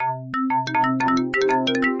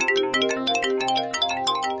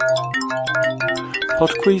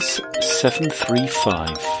PodQuiz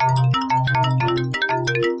 735.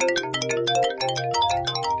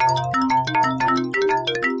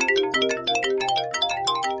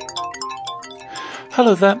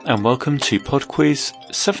 Hello there and welcome to PodQuiz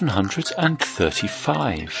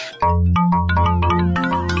 735.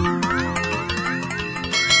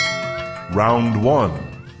 Round 1.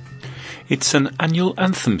 It's an annual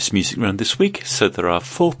anthems music round this week, so there are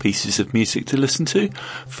 4 pieces of music to listen to,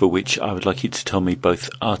 for which I would like you to tell me both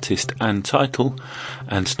artist and title.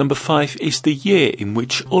 And number 5 is the year in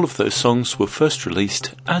which all of those songs were first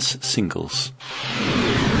released as singles.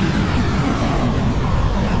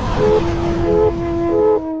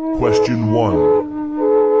 Question 1.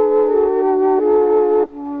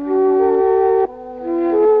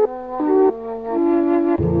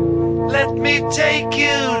 Let me take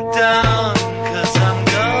you down, 'cause I'm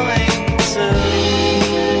going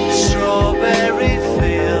to strawberry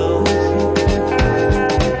fields.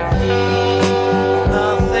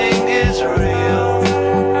 Nothing is real,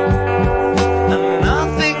 and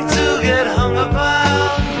nothing to get hung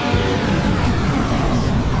about.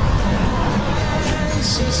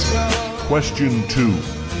 Question 2.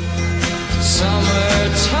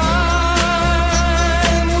 Summertime.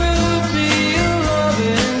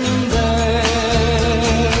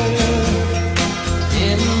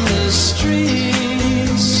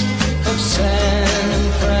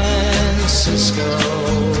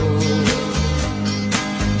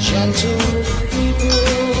 Gentle people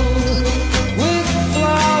with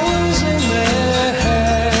flowers in their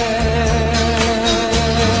hair.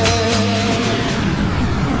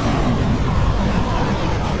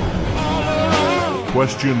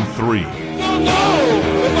 Question 3. Don't know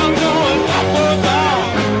if I'm going up or down.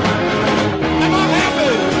 Am I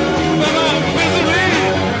happy? Am I misery?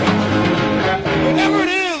 Whatever it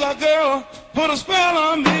is, a girl put a spell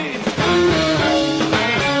on me.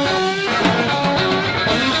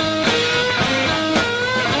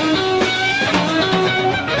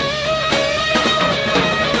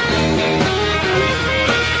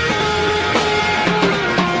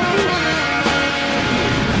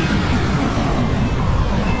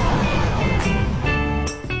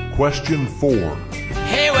 Question 4.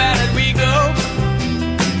 Hey, where did we go?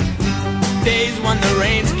 Days when the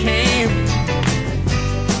rains came.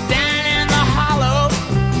 Down in the hollow,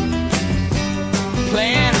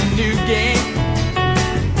 playing a new game.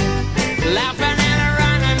 Laughing and a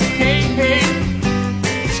running, hey, hey.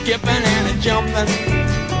 Skipping and a jumping.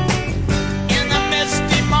 In the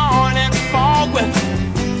misty morning fog with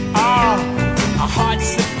our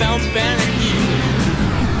hearts that thumping and you.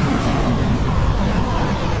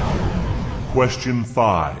 Question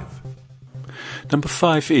 5. Number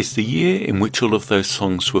 5 is the year in which all of those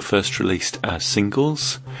songs were first released as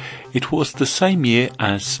singles. It was the same year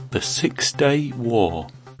as the 6-Day War.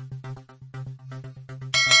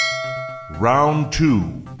 Round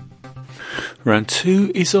 2. Round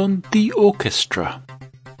 2 is on the orchestra.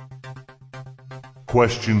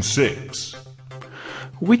 Question 6.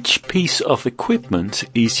 Which piece of equipment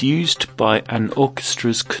is used by an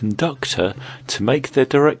orchestra's conductor to make their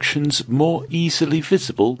directions more easily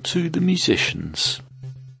visible to the musicians?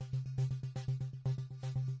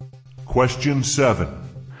 Question 7.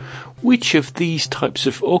 Which of these types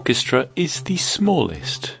of orchestra is the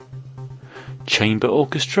smallest? Chamber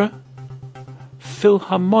orchestra,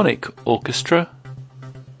 Philharmonic orchestra,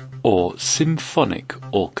 or symphonic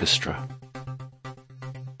orchestra?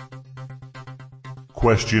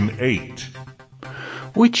 Question 8.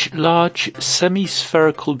 Which large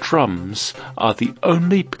semi-spherical drums are the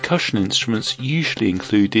only percussion instruments usually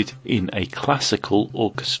included in a classical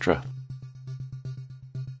orchestra?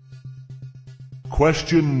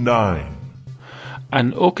 Question 9.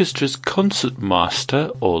 An orchestra's concertmaster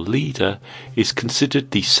or leader is considered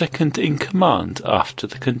the second in command after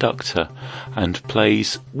the conductor and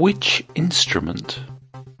plays which instrument?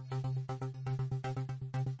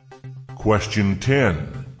 Question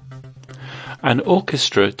 10. An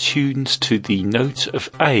orchestra tunes to the note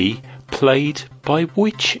of A played by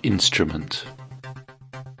which instrument?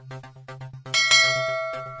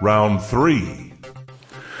 Round 3.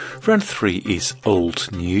 Round 3 is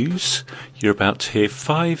old news. You're about to hear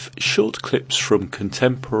 5 short clips from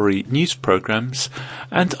contemporary news programmes,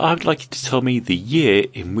 and I'd like you to tell me the year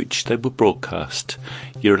in which they were broadcast.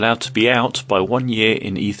 You're allowed to be out by 1 year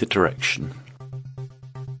in either direction.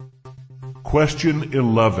 Question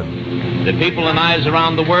 11. The people and eyes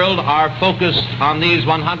around the world are focused on these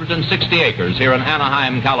 160 acres here in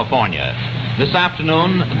Anaheim, California. This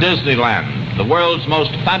afternoon, Disneyland, the world's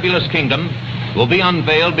most fabulous kingdom, will be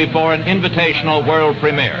unveiled before an invitational world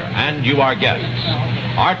premiere, and you are guests.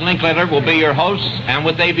 Art Linklater will be your host, and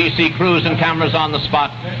with ABC crews and cameras on the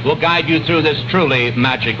spot, will guide you through this truly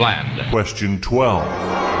magic land. Question 12.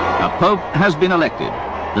 A pope has been elected.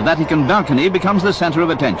 The Vatican balcony becomes the center of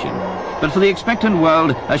attention. But for the expectant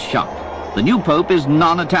world, a shock. The new pope is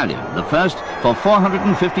non-Italian, the first for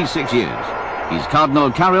 456 years. He's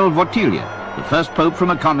Cardinal Karol Wojtyla, the first pope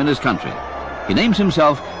from a communist country. He names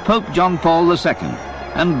himself Pope John Paul II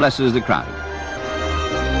and blesses the crowd.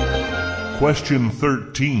 Question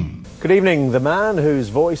 13. Good evening. The man whose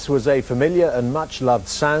voice was a familiar and much-loved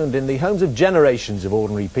sound in the homes of generations of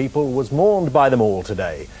ordinary people was mourned by them all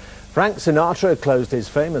today. Frank Sinatra closed his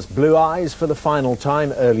famous blue eyes for the final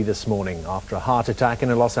time early this morning after a heart attack in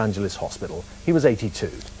a Los Angeles hospital. He was 82.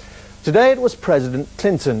 Today it was President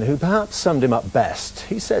Clinton who perhaps summed him up best.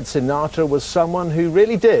 He said Sinatra was someone who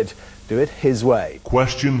really did do it his way.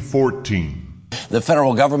 Question 14. The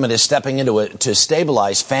federal government is stepping into it to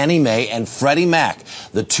stabilize Fannie Mae and Freddie Mac,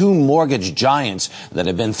 the two mortgage giants that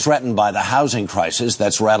have been threatened by the housing crisis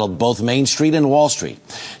that's rattled both Main Street and Wall Street.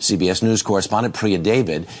 CBS News correspondent Priya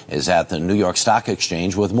David is at the New York Stock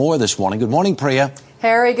Exchange with more this morning. Good morning, Priya.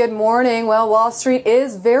 Harry, good morning. Well, Wall Street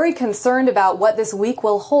is very concerned about what this week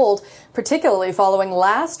will hold, particularly following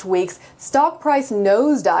last week's stock price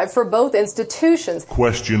nosedive for both institutions.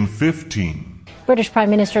 Question 15. British Prime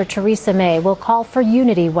Minister Theresa May will call for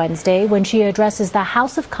unity Wednesday when she addresses the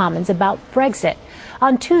House of Commons about Brexit.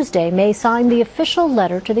 On Tuesday, May signed the official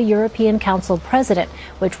letter to the European Council President,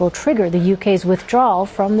 which will trigger the UK's withdrawal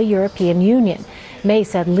from the European Union. May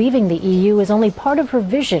said leaving the EU is only part of her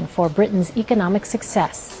vision for Britain's economic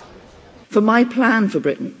success. For my plan for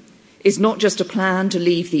Britain is not just a plan to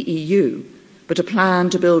leave the EU, but a plan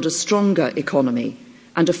to build a stronger economy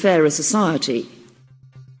and a fairer society.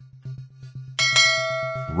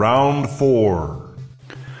 Round 4.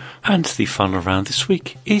 And the final round this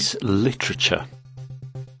week is literature.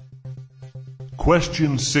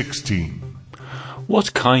 Question 16.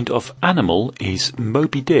 What kind of animal is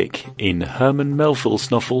Moby Dick in Herman Melville's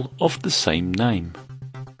novel of the same name?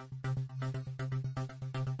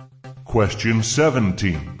 Question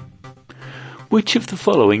 17. Which of the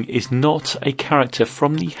following is not a character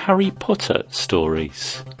from the Harry Potter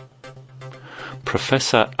stories?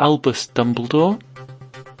 Professor Albus Dumbledore,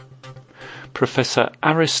 Professor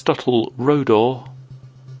Aristotle Rodor,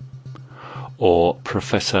 or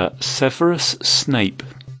Professor Severus Snape?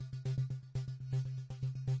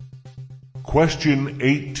 Question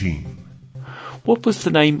 18. What was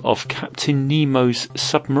the name of Captain Nemo's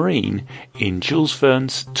submarine in Jules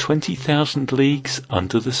Verne's 20,000 Leagues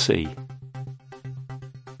Under the Sea?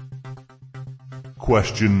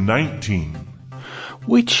 Question 19.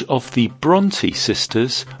 Which of the Bronte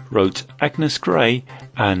sisters wrote Agnes Grey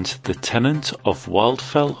and The Tenant of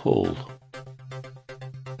Wildfell Hall?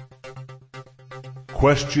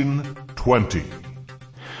 Question 20.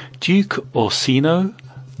 Duke Orsino,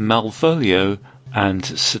 Malvolio and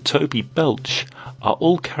Sir Toby Belch are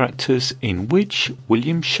all characters in which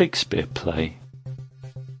William Shakespeare play?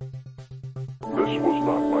 This was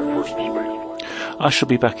not my first spaceflight. I shall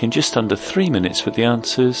be back in just under 3 minutes with the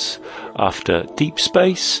answers after Deep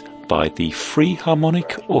Space by the Free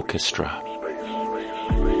Harmonic Orchestra.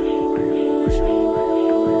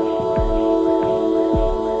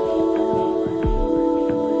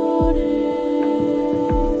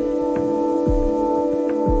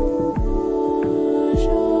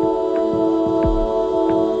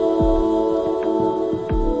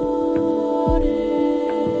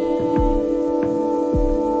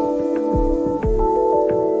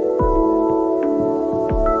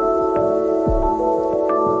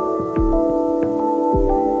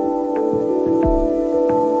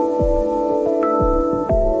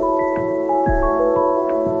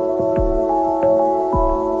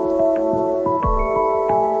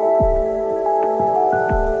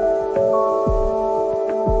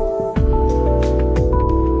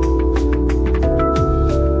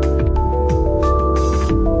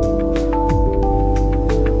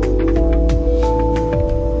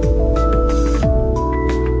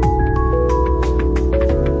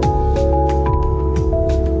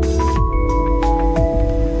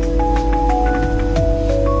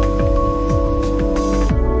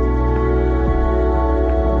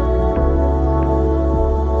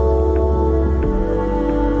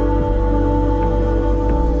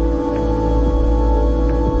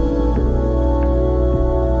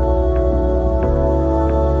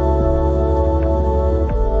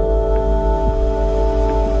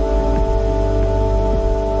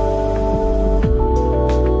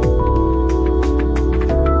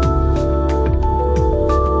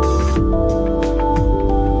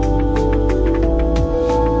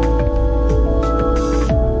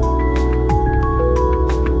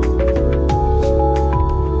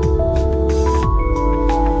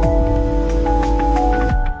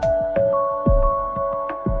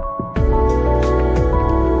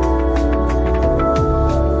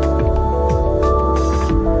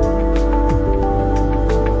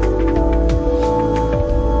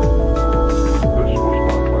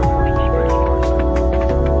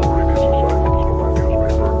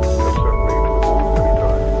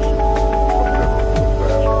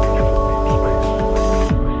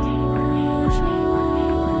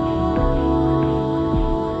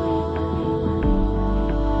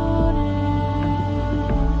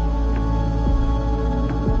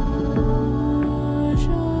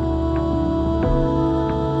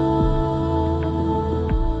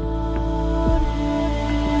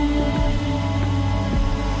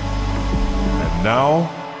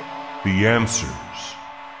 the answers.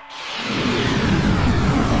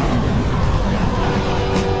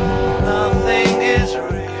 Nothing is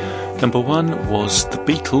real. Number 1 was the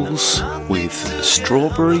Beatles with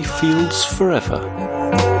Strawberry Fields Forever.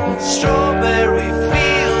 Strawberry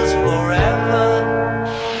fields forever.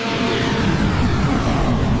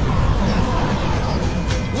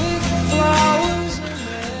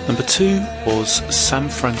 Number 2 was San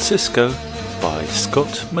Francisco by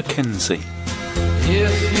Scott McKenzie.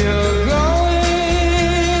 If you're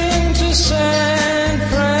going to San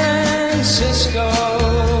Francisco,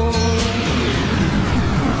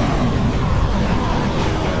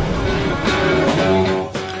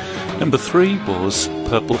 Number 3 was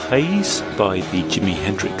Purple Haze by the Jimi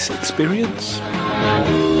Hendrix Experience.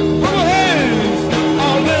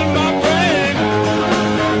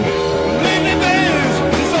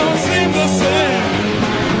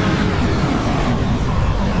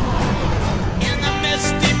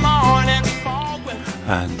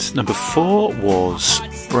 And number 4 was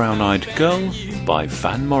Brown Eyed Girl by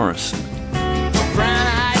Van Morrison.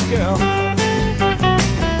 brown-eyed girl.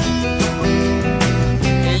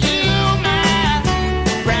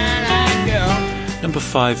 Number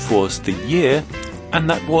 5 was The Year, and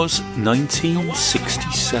that was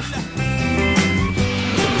 1967.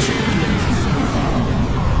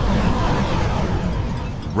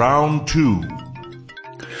 Round 2.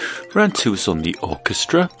 Round 2 was on the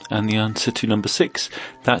orchestra, and the answer to number 6,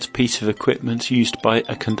 that piece of equipment used by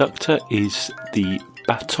a conductor is the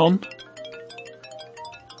baton.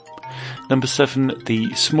 Number 7,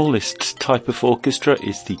 the smallest type of orchestra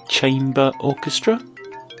is the chamber orchestra.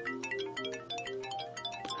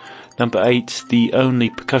 Number 8, the only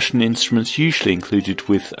percussion instruments usually included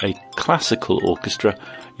with a classical orchestra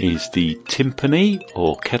is the timpani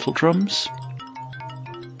or kettle drums.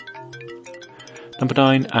 Number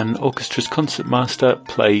 9, an orchestra's concertmaster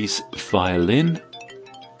plays violin.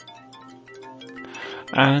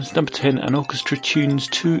 And number 10, an orchestra tunes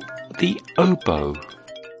to the oboe.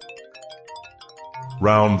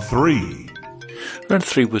 Round 3. Round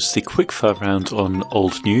 3 was the quickfire round on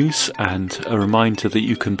old news, and a reminder that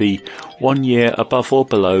you can be 1 year above or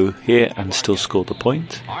below here and still score the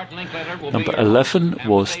point. Number 11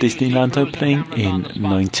 was Disneyland opening in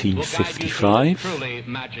 1955.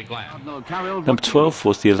 Number 12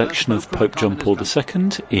 was the election of Pope John Paul II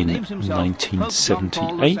in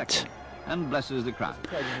 1978.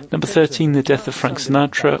 Number 13, the death of Frank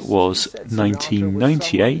Sinatra was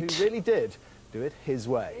 1998. Do it his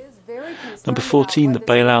way. Number 14, the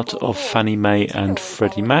bailout of Fannie Mae and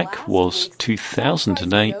Freddie Mac was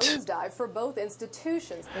 2008.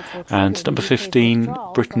 And number 15,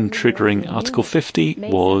 Britain triggering Article 50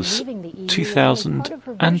 was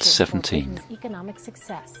 2017.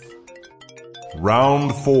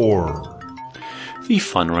 Round 4. The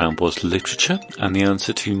final round was literature, and the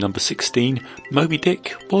answer to number 16, Moby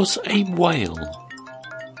Dick, was a whale.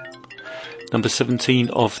 Number 17,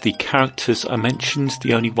 of the characters I mentioned,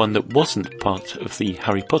 the only one that wasn't part of the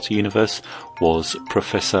Harry Potter universe was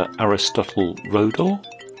Professor Aristotle Rodor.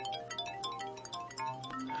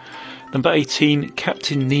 Number 18,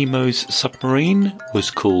 Captain Nemo's submarine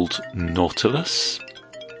was called Nautilus.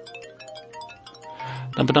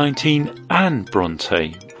 Number 19, Anne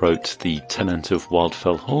Bronte wrote The Tenant of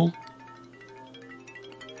Wildfell Hall.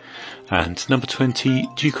 And number 20,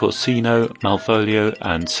 Duke Orsino, Malvolio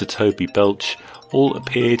and Sir Toby Belch all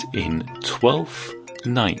appeared in 12th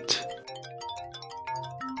Night.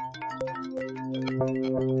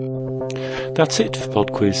 That's it for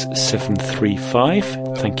PodQuiz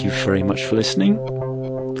 735. Thank you very much for listening.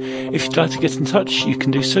 If you'd like to get in touch, you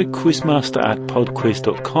can do so.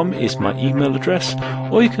 Quizmaster@podquiz.com is my email address,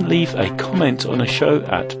 or you can leave a comment on a show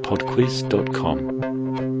at podquiz.com.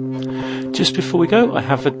 Just before we go, I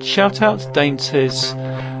have a shout out. Dane says,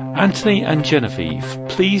 Anthony and Genevieve,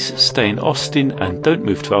 please stay in Austin and don't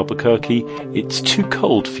move to Albuquerque. It's too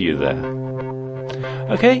cold for you there.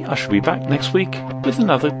 Okay, I shall be back next week with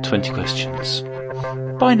another 20 questions.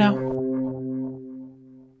 Bye now.